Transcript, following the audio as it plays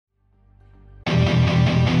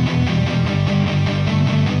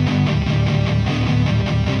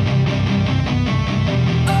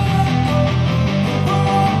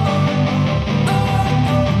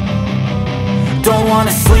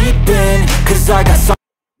been, cause I got some.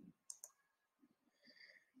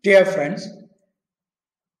 Dear friends,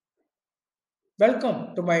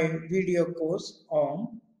 welcome to my video course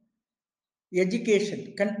on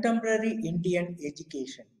education, contemporary Indian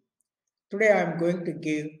education. Today I am going to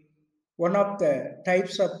give one of the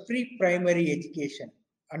types of pre-primary education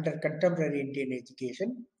under contemporary Indian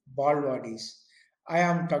education, BALWADIS. I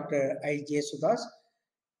am Dr.I.JESU DOSS,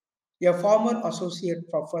 a former associate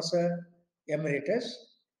professor emeritus.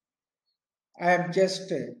 I am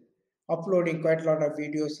just uploading quite a lot of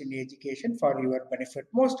videos in education for your benefit.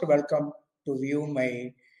 Most welcome to view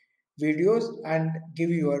my videos and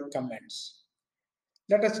give your comments.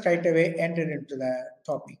 Let us straight away enter into the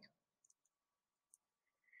topic.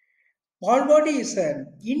 Balwadi is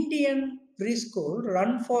an Indian preschool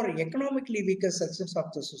run for economically weaker sections of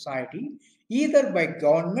the society, either by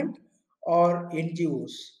government or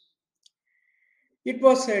NGOs. It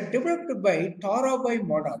was developed by Tarabai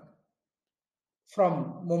Modak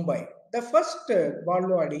from Mumbai. The first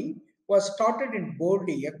Balwadi was started in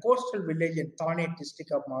Bordi, a coastal village in Thane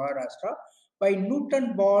district of Maharashtra, by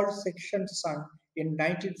Newton Ball section's son in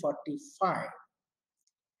 1945.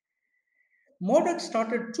 Modak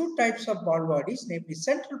started two types of Balwadis, namely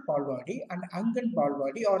Central Balwadi and Angan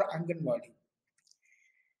Balwadi or Anganwadi.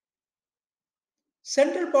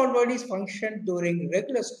 Central Balwadis functioned during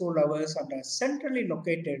regular school hours and are centrally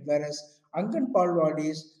located, whereas Angan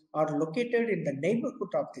Balwadis are located in the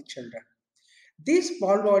neighborhood of the children. These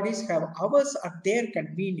Balwadis have hours at their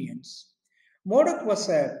convenience. Modak was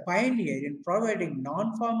a pioneer in providing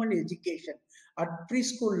non-formal education at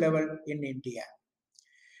preschool level in India.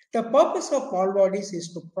 The purpose of Balwadis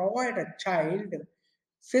is to provide a child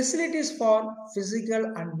facilities for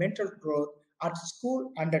physical and mental growth at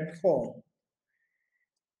school and at home.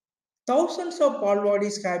 Thousands of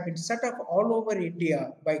Balwadis have been set up all over India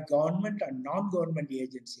by government and non-government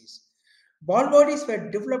agencies. Balwadis were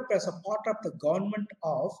developed as a part of the government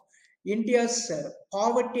of India's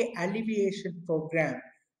poverty alleviation program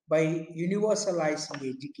by universalizing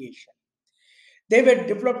education. They were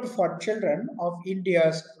developed for children of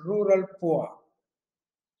India's rural poor.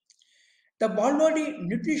 The Balwadi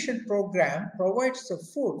nutrition program provides the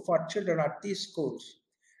food for children at these schools.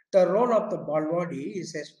 The role of the Balwadi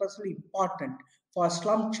is especially important for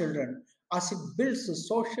slum children as it builds the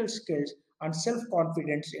social skills and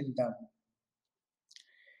self-confidence in them.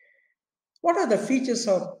 What are the features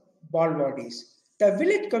of Balwadis? The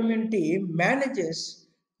village community manages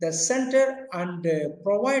the center and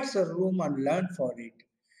provides a room and learn for it.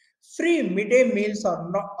 Free midday meals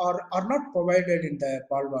are not provided in the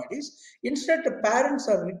Balwadis. Instead, the parents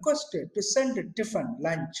are requested to send a tiffin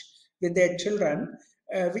lunch with their children,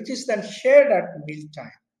 which is then shared at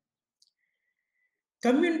mealtime.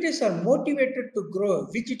 Communities are motivated to grow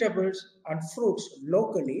vegetables and fruits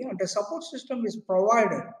locally, and a support system is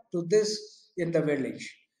provided to this in the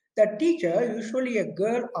village. The teacher, usually a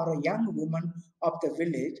girl or a young woman of the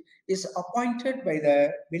village, is appointed by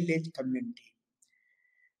the village community.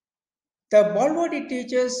 The Balwadi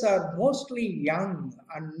teachers are mostly young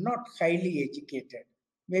and not highly educated,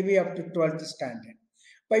 maybe up to 12th standard.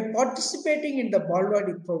 By participating in the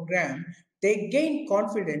Balwadi program, they gain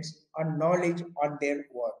confidence and knowledge on their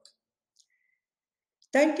work.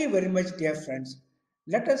 Thank you very much, dear friends.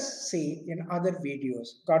 Let us see in other videos.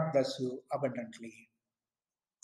 God bless you abundantly.